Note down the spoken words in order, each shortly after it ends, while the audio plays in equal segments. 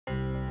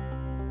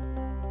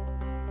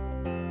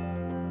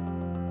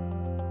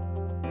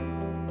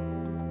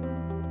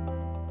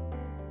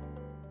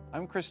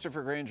I'm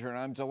Christopher Granger, and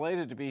I'm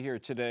delighted to be here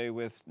today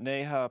with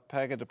Neha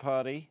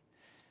Pagadipati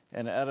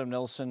and Adam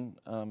Nelson,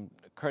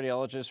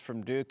 cardiologists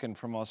from Duke and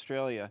from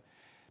Australia,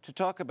 to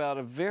talk about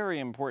a very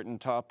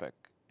important topic,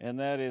 and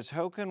that is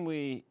how can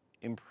we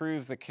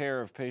improve the care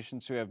of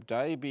patients who have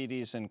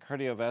diabetes and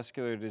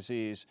cardiovascular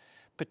disease,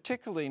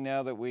 particularly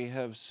now that we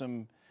have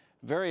some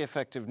very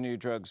effective new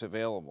drugs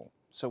available.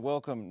 So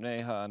welcome,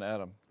 Neha and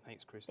Adam.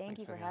 Thanks, Chris. Thank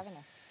you for having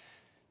us.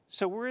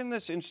 So we're in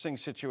this interesting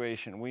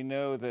situation. We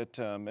know that,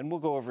 and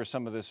we'll go over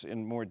some of this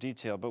in more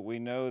detail, but we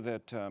know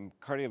that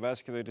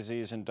cardiovascular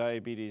disease and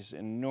diabetes,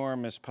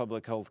 enormous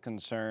public health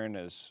concern,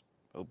 as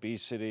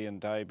obesity and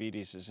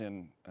diabetes is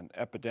in an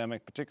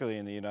epidemic, particularly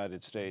in the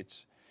United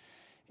States.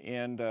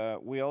 And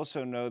we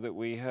also know that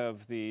we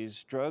have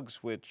these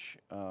drugs which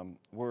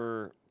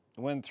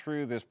went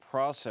through this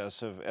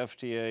process of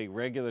FDA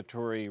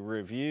regulatory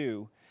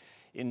review,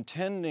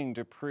 intending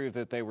to prove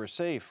that they were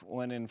safe,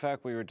 when in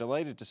fact we were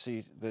delighted to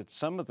see that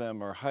some of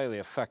them are highly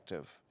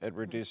effective at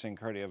reducing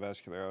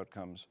cardiovascular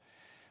outcomes.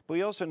 But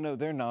we also know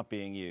they're not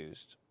being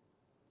used.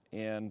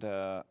 And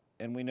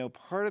we know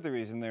part of the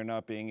reason they're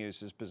not being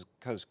used is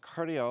because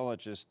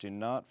cardiologists do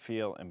not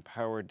feel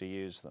empowered to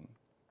use them.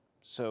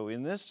 So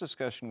in this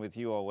discussion with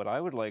you all, what I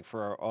would like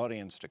for our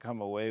audience to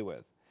come away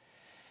with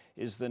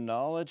is the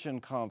knowledge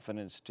and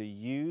confidence to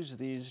use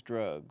these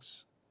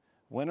drugs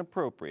when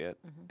appropriate,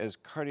 as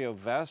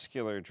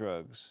cardiovascular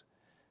drugs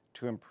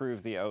to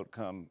improve the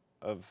outcome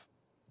of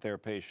their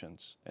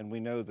patients. And we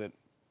know that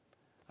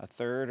a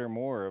third or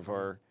more of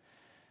our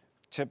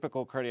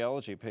typical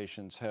cardiology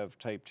patients have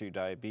type 2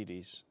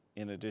 diabetes,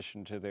 in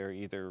addition to their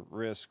either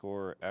risk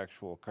or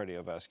actual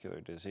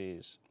cardiovascular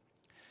disease.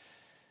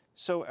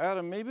 So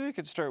Adam, maybe we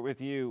could start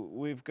with you.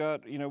 We've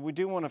got, we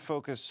do want to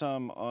focus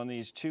some on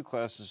these two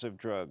classes of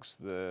drugs,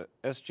 the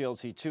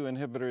SGLT2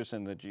 inhibitors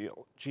and the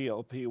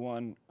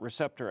GLP-1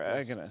 receptor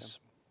agonists.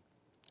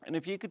 Yeah. And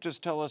if you could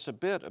just tell us a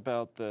bit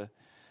about the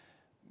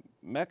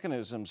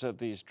mechanisms of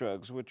these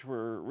drugs, which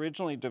were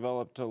originally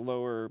developed to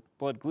lower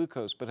blood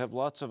glucose, but have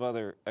lots of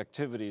other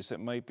activities that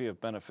might be of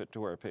benefit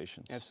to our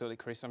patients. Absolutely,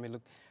 Chris. I mean,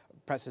 look,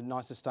 perhaps it's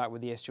nice to start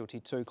with the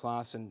SGLT2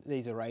 class, and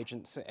these are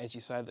agents, as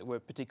you say, that we're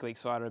particularly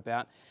excited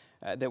about,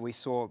 that we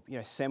saw,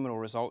 seminal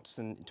results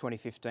in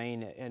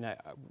 2015, and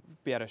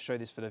be able to show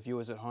this for the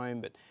viewers at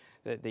home, but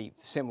the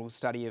seminal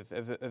study of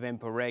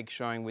EMPA-REG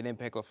showing with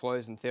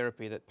empagliflozin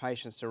therapy that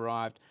patients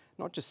derived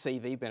not just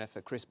CV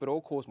benefit, Chris, but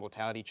all-cause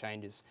mortality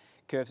changes,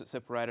 curves that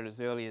separated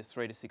as early as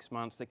 3 to 6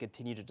 months that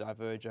continue to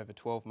diverge over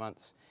 12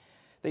 months.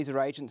 These are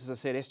agents, as I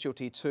said,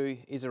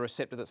 SGLT2 is a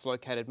receptor that's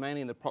located mainly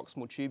in the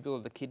proximal tubule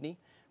of the kidney,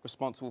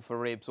 responsible for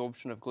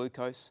reabsorption of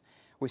glucose.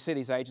 We see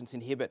these agents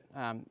inhibit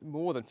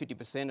more than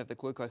 50% of the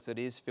glucose that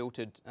is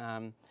filtered,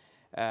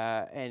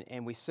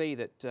 and we see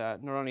that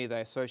not only are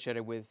they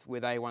associated with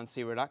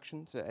A1C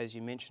reductions, as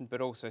you mentioned,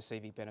 but also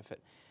CV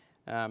benefit.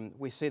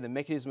 We see the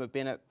mechanism of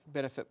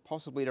benefit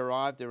possibly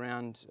derived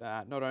around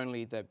not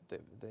only the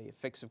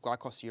effects of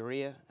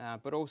glycosuria,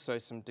 but also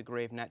some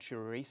degree of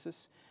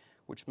natriuresis,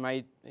 which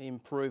may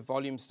improve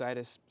volume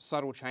status,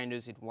 subtle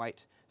changes in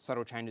weight,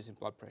 subtle changes in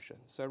blood pressure.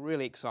 So a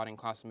really exciting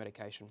class of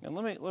medication. And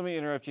let me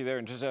interrupt you there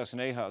and just ask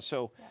Neha.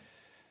 So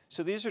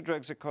these are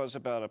drugs that cause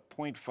about a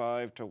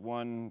 0.5 to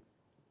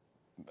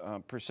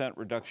 1%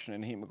 reduction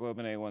in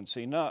hemoglobin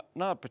A1C,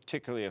 not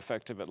particularly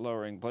effective at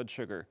lowering blood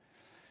sugar,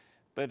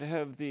 but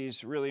have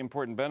these really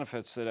important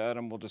benefits that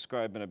Adam will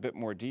describe in a bit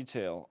more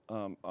detail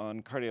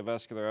on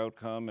cardiovascular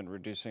outcome and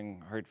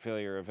reducing heart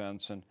failure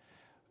events. And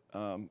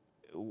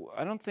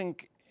I don't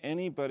think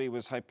anybody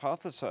was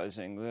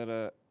hypothesizing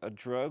that a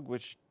drug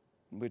which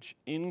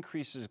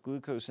increases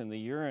glucose in the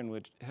urine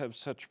would have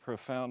such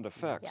profound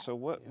effects. Yeah. So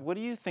what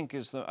do you think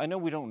is I know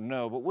we don't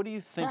know, but what do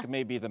you think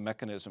may be the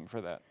mechanism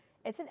for that?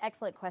 It's an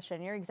excellent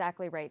question. You're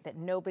exactly right that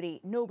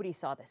nobody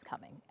saw this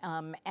coming.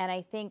 And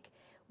I think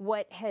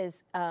what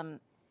has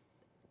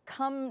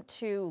come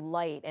to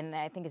light, and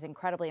I think is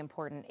incredibly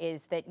important,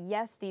 is that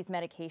yes, these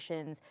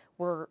medications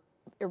were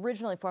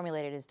originally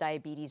formulated as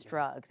diabetes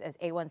drugs, as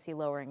A1C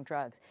lowering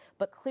drugs,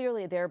 but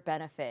clearly their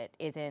benefit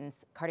is in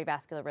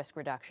cardiovascular risk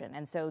reduction.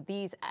 And so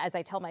these, as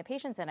I tell my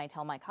patients and I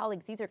tell my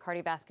colleagues, these are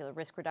cardiovascular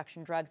risk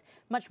reduction drugs,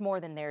 much more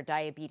than they're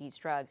diabetes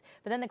drugs.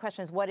 But then the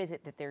question is, what is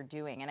it that they're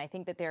doing? And I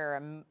think that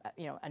there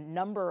are a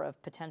number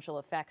of potential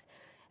effects.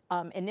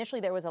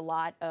 Initially, there was a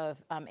lot of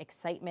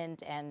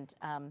excitement and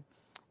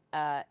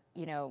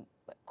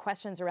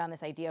questions around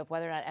this idea of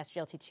whether or not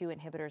SGLT2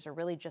 inhibitors are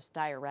really just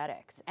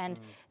diuretics. And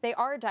they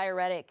are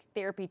diuretic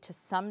therapy to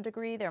some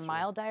degree. They're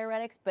mild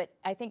diuretics, but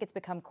I think it's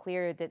become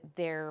clear that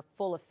their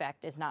full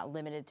effect is not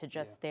limited to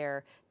just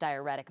their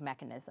diuretic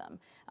mechanism.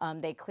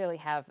 They clearly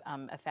have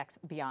effects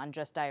beyond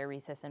just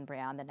diuresis and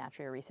beyond the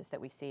natriuresis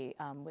that we see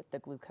with the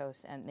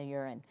glucose and the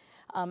urine.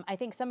 I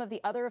think some of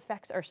the other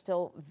effects are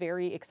still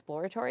very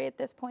exploratory at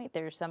this point.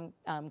 There's some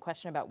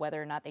question about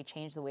whether or not they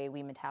change the way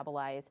we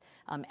metabolize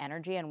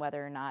energy and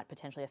whether or not potentially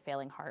potentially a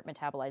failing heart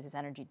metabolizes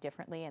energy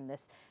differently, and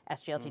this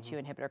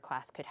SGLT2 inhibitor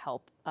class could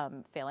help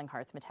failing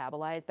hearts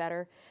metabolize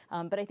better.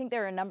 But I think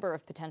there are a number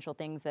of potential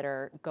things that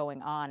are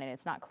going on, and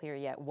it's not clear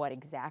yet what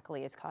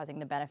exactly is causing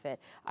the benefit,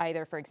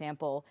 either, for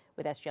example,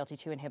 with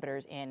SGLT2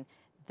 inhibitors in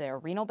their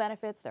renal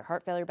benefits, their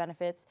heart failure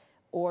benefits,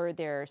 or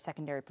their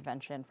secondary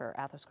prevention for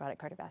atherosclerotic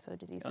cardiovascular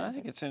disease. And I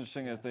think it's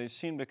interesting that they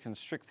seem to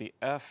constrict the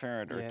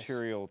afferent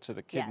arteriole to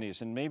the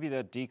kidneys, and maybe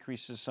that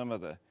decreases some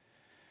of the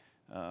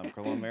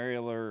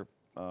glomerular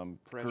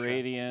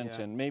gradient,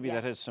 and maybe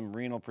that has some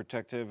renal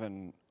protective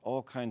and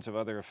all kinds of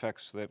other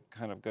effects that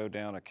kind of go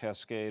down a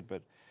cascade.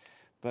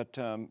 But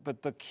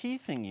the key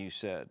thing you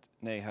said,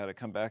 Neha, to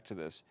come back to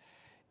this,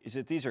 is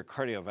that these are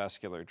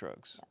cardiovascular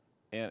drugs.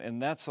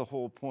 And that's the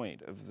whole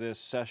point of this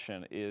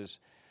session, is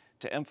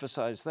to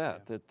emphasize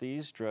that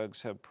these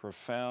drugs have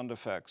profound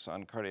effects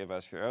on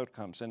cardiovascular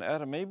outcomes. And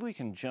Adam, maybe we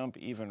can jump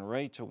even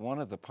right to one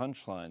of the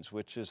punchlines,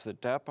 which is the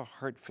DAPA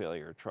heart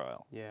failure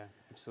trial. Yeah,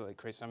 absolutely,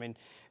 Chris. I mean,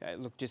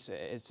 look, just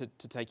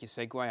to take your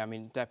segue, I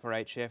mean,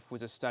 DAPA-HF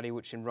was a study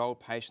which enrolled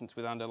patients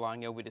with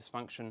underlying LV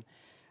dysfunction,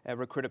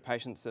 recruited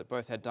patients that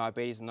both had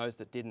diabetes and those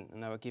that didn't,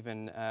 and they were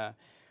given an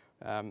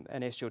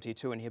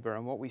SGLT2 inhibitor.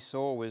 And what we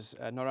saw was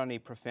not only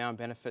profound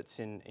benefits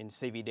in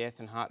CV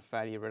death and heart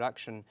failure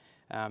reduction,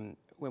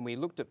 when we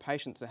looked at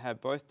patients that had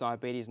both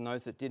diabetes and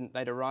those that didn't,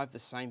 they derived the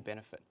same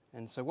benefit.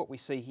 And so what we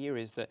see here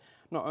is that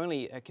not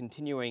only a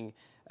continuing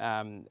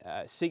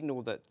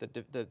signal that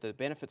the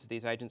benefits of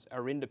these agents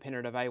are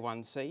independent of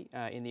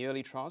A1C in the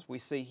early trials, we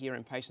see here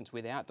in patients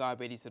without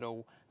diabetes at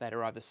all, they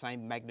derive the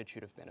same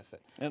magnitude of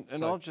benefit. And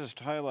I'll just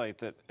highlight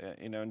that,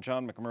 and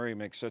John McMurray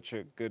makes such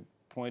a good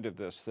point of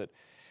this, that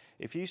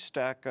if you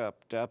stack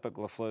up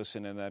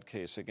dapagliflozin in that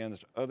case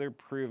against other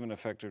proven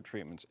effective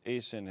treatments,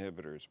 ACE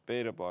inhibitors,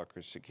 beta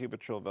blockers,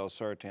 sacubitril,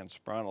 valsartan,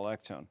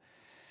 spironolactone,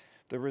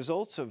 the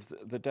results of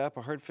the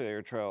DAPA heart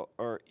failure trial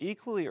are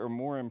equally or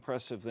more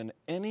impressive than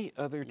any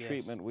other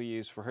treatment we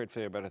use for heart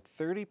failure, about a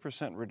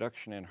 30%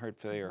 reduction in heart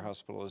failure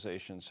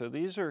hospitalization. So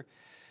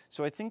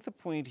I think the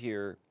point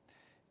here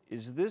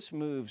is this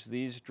moves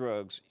these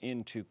drugs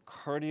into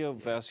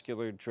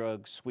cardiovascular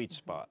drug sweet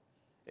spot.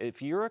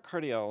 If you're a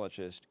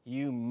cardiologist,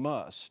 you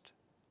must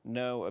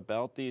know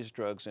about these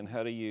drugs and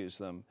how to use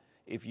them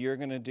if you're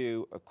going to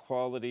do a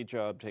quality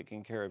job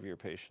taking care of your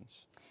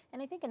patients.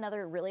 And I think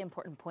another really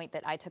important point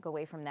that I took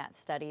away from that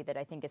study that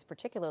I think is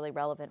particularly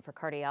relevant for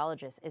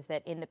cardiologists is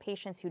that in the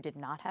patients who did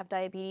not have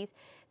diabetes,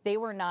 they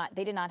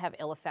did not have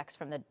ill effects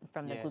from the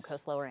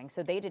glucose lowering.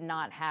 So they did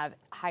not have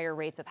higher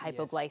rates of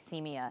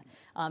hypoglycemia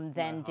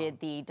than did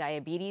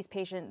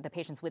the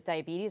patients with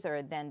diabetes,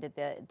 or than did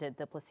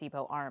the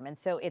placebo arm. And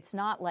so it's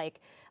not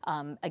like,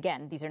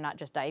 again, these are not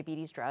just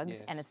diabetes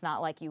drugs, and it's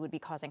not like you would be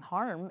causing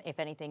harm.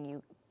 If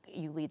anything,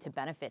 you lead to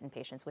benefit in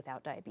patients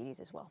without diabetes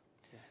as well.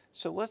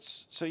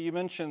 So you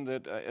mentioned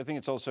that, I think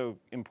it's also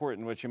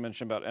important what you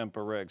mentioned about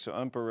EMPA-REG. So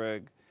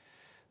EMPA-REG,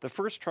 the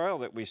first trial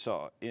that we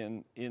saw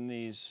in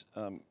these,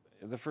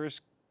 the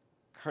first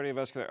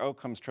cardiovascular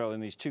outcomes trial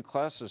in these two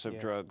classes of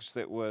drugs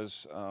that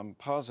was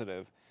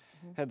positive,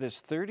 had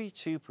this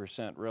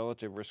 32%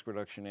 relative risk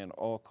reduction in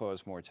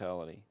all-cause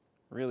mortality.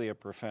 Really a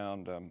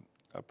profound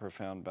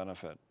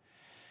benefit.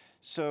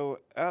 So,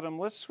 Adam,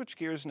 let's switch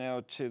gears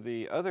now to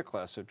the other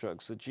class of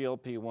drugs, the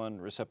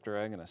GLP-1 receptor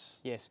agonists.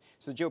 Yes,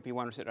 so the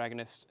GLP-1 receptor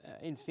agonists,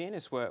 in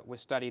fairness, were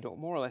studied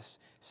more or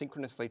less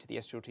synchronously to the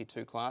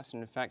SGLT2 class.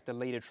 And in fact, the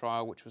LEADER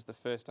trial, which was the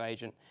first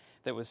agent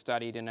that was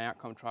studied in an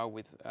outcome trial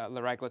with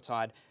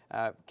liraglutide,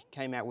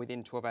 came out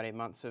within 12-18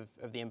 months of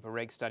the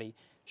EMPA-REG study.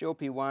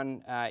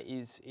 GLP-1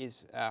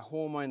 is a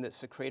hormone that's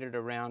secreted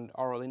around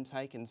oral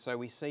intake, and so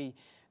we see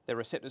the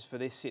receptors for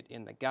this sit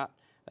in the gut,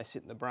 they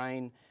sit in the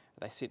brain,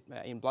 they sit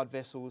in blood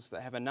vessels.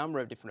 They have a number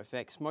of different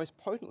effects. Most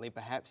potently,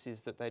 perhaps,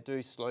 is that they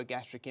do slow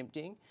gastric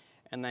emptying,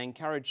 and they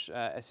encourage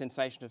a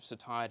sensation of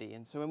satiety.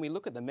 And so when we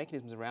look at the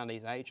mechanisms around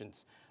these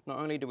agents, not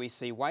only do we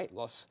see weight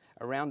loss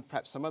around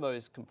perhaps some of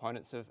those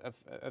components of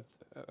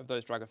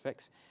those drug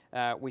effects,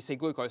 we see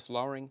glucose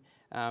lowering,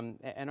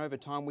 and over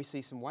time we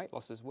see some weight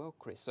loss as well,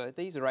 Chris. So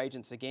these are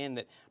agents, again,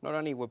 that not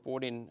only were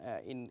brought in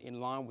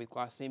line with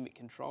glycemic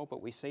control,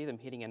 but we see them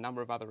hitting a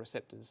number of other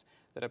receptors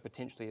that are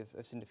potentially of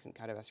significant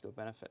cardiovascular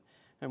benefit.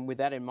 And with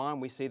that in mind,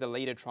 we see the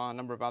LEADER trial, a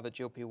number of other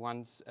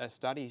GLP-1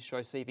 studies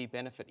show CV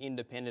benefit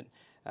independent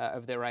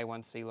of their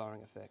A1C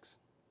lowering effects.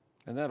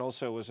 And that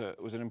also was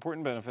an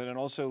important benefit. And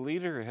also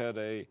LEADER had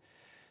a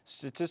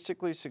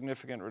statistically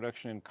significant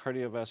reduction in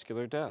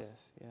cardiovascular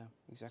death. Yeah,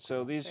 exactly.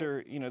 So these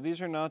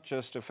are not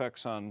just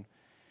effects on,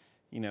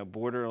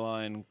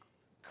 borderline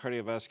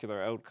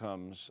cardiovascular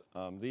outcomes.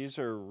 These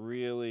are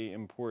really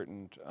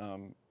important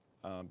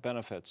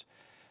benefits.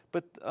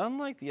 But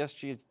unlike the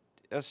SGLT2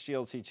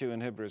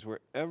 inhibitors,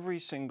 where every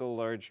single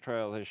large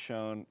trial has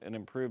shown an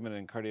improvement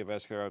in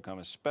cardiovascular outcome,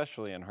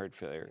 especially in heart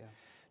failure,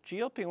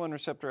 GLP-1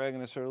 receptor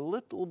agonists are a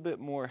little bit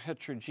more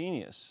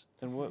heterogeneous.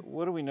 And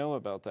what do we know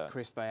about that?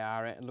 Chris, they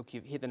are. And look,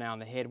 you've hit the nail on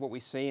the head. What we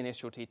see in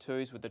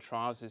SGLT2s with the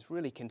trials is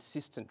really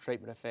consistent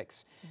treatment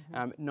effects.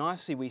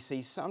 Nicely, we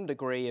see some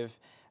degree of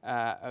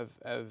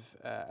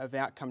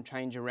outcome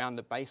change around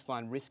the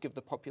baseline risk of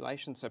the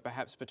population, so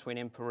perhaps between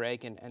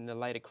EMPA-REG and the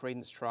later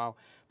Credence trial,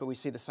 but we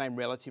see the same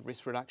relative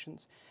risk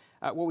reductions.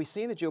 What we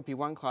see in the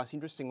GLP-1 class,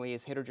 interestingly,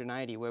 is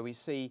heterogeneity, where we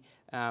see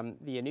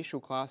the initial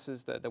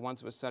classes, the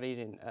ones that were studied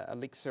in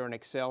Elixir and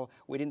Excel,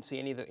 we didn't see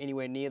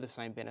anywhere near the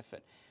same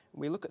benefit.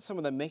 When we look at some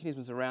of the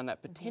mechanisms around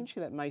that,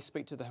 potentially that may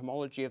speak to the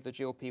homology of the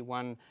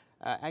GLP-1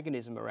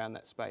 agonism around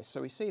that space.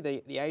 So we see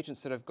the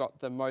agents that have got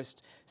the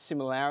most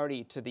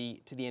similarity to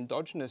the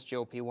endogenous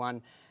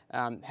GLP-1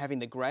 having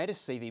the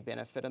greatest CV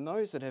benefit, and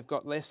those that have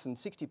got less than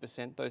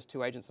 60%, those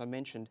two agents I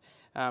mentioned,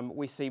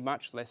 we see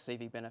much less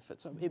CV benefit.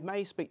 So it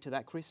may speak to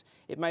that, Chris.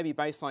 It may be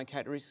baseline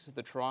characteristics of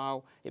the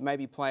trial, it may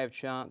be play of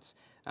chance,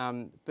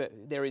 but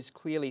there is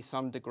clearly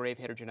some degree of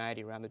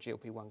heterogeneity around the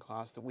GLP-1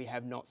 class that we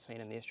have not seen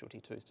in the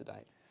SGLT2s to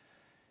date.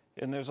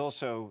 And there's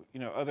also,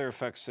 other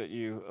effects that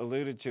you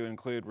alluded to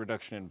include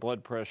reduction in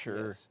blood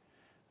pressure. Yes.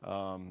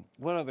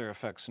 What other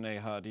effects,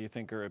 Neha, do you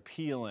think are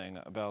appealing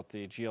about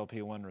the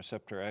GLP-1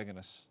 receptor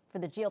agonists? For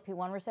the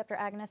GLP-1 receptor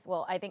agonists,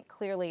 well, I think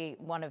clearly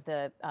one of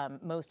the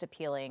most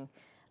appealing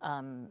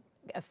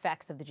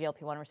effects of the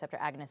GLP-1 receptor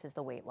agonist is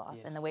the weight loss.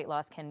 Yes. And the weight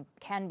loss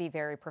can be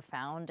very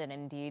profound, and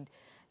indeed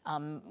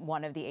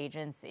one of the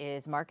agents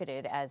is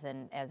marketed as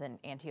an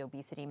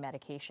anti-obesity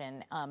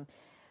medication.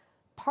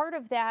 Part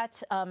of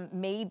that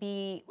may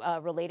be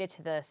related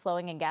to the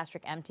slowing in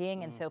gastric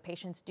emptying, and so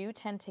patients do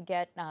tend to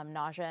get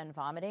nausea and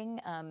vomiting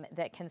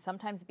that can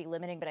sometimes be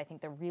limiting, but I think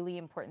the really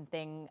important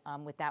thing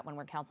with that when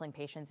we're counseling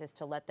patients is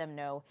to let them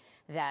know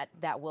that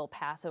that will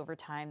pass over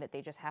time, that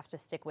they just have to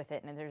stick with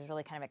it, and there's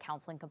really kind of a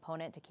counseling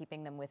component to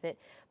keeping them with it.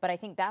 But I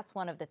think that's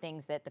one of the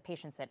things that the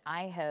patients that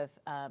I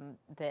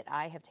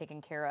have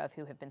taken care of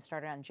who have been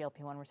started on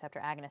GLP-1 receptor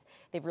agonists,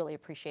 they've really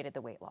appreciated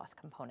the weight loss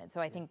component.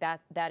 So I think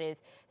that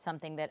is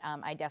something that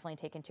I definitely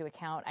take into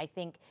account. I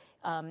think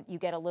you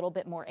get a little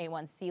bit more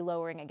A1C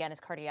lowering. Again, as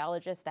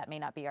cardiologists, that may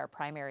not be our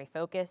primary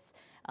focus,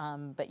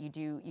 but you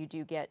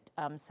do get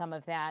some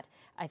of that.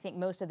 I think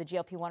most of the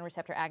GLP-1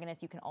 receptor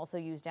agonists you can also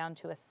use down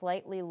to a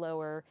slightly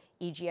lower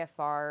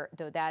eGFR,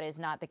 though that is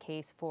not the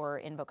case for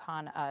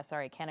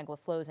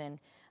canagliflozin,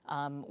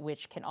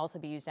 which can also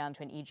be used down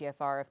to an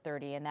eGFR of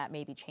 30, and that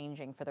may be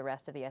changing for the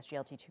rest of the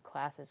SGLT2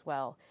 class as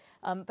well.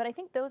 But I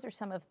think those are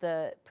some of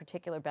the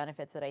particular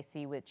benefits that I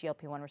see with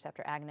GLP-1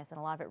 receptor agonists, and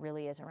a lot of it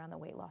really is around the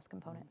weight loss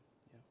component.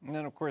 And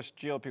then, of course,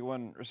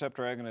 GLP-1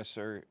 receptor agonists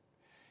are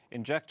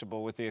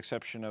injectable with the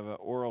exception of an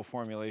oral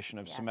formulation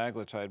of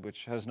semaglutide,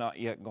 which has not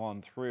yet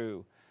gone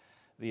through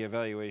the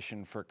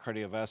evaluation for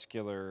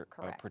cardiovascular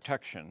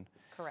protection.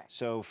 Correct.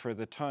 So for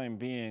the time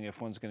being, if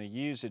one's going to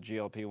use a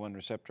GLP-1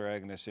 receptor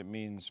agonist, it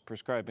means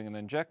prescribing an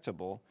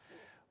injectable,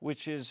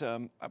 which is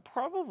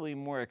probably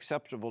more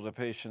acceptable to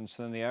patients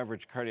than the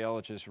average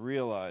cardiologist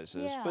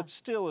realizes, but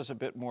still is a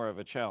bit more of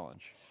a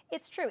challenge.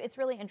 It's true. It's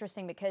really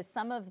interesting because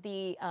some of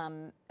the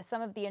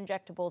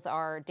injectables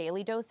are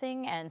daily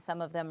dosing and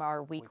some of them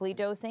are weekly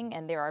dosing,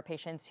 and there are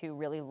patients who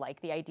really like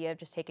the idea of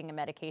just taking a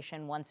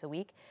medication once a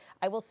week.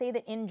 I will say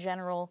that in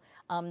general,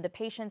 the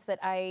patients that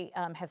I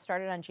have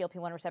started on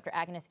GLP-1 receptor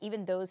agonists,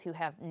 even those who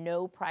have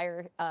no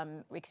prior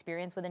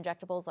experience with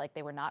injectables, like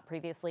they were not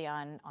previously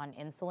on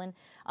insulin,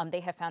 they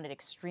have found it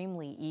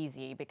extremely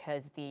easy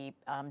because the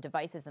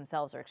devices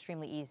themselves are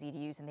extremely easy to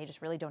use, and they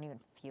just really don't even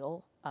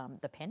feel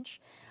the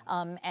pinch.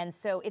 And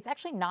so it's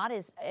actually not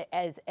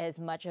as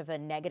much of a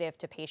negative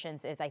to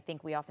patients as I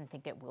think we often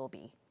think it will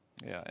be.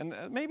 Yeah, and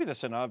maybe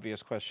that's an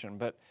obvious question,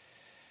 but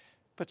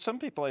some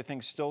people I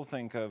think still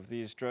think of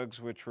these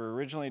drugs which were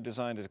originally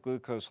designed as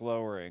glucose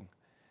lowering,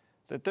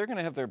 that they're going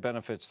to have their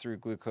benefits through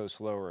glucose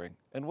lowering.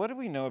 And what do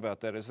we know about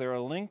that? Is there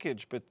a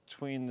linkage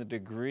between the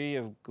degree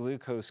of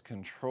glucose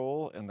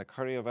control and the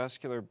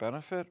cardiovascular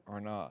benefit or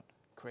not?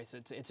 Chris,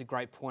 it's a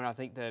great point. I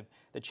think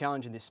the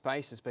challenge in this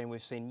space has been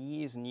we've seen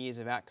years and years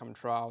of outcome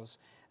trials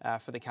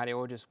for the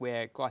cardiologists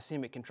where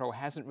glycemic control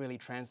hasn't really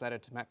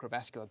translated to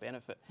macrovascular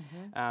benefit.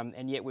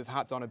 And yet we've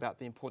harped on about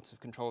the importance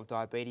of control of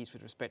diabetes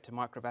with respect to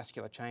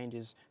microvascular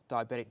changes,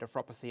 diabetic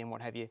nephropathy and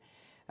what have you.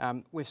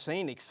 We've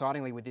seen,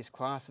 excitingly with this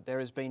class, that there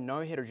has been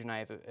no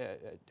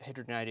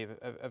heterogeneity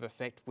of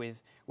effect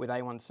with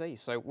A1C.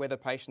 So whether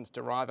patients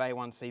derive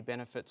A1C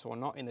benefits or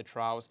not in the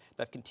trials,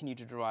 they've continued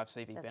to derive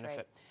CV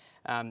benefit.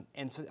 Right.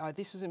 And so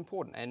this is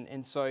important.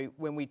 And so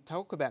when we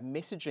talk about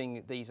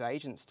messaging these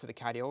agents to the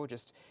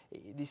cardiologist,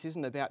 this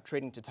isn't about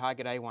treating to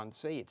target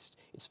A1C.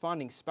 It's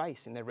finding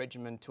space in their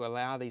regimen to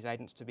allow these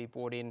agents to be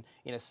brought in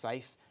a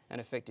safe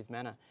and effective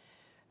manner.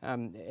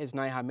 As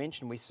Neha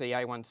mentioned, we see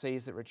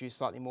A1Cs that reduce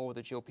slightly more with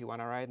a GLP-1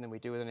 RA than we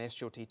do with an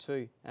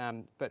SGLT2.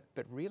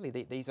 But really,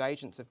 these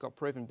agents have got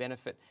proven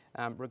benefit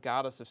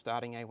regardless of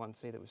starting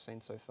A1C that we've seen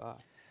so far.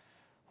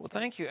 Well,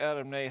 thank you,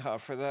 Adam, Neha,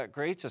 for that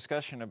great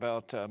discussion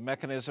about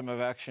mechanism of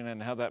action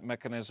and how that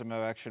mechanism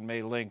of action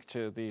may link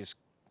to these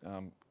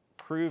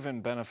proven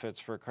benefits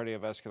for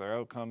cardiovascular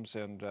outcomes,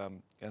 and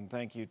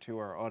thank you to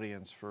our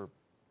audience for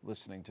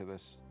listening to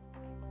this.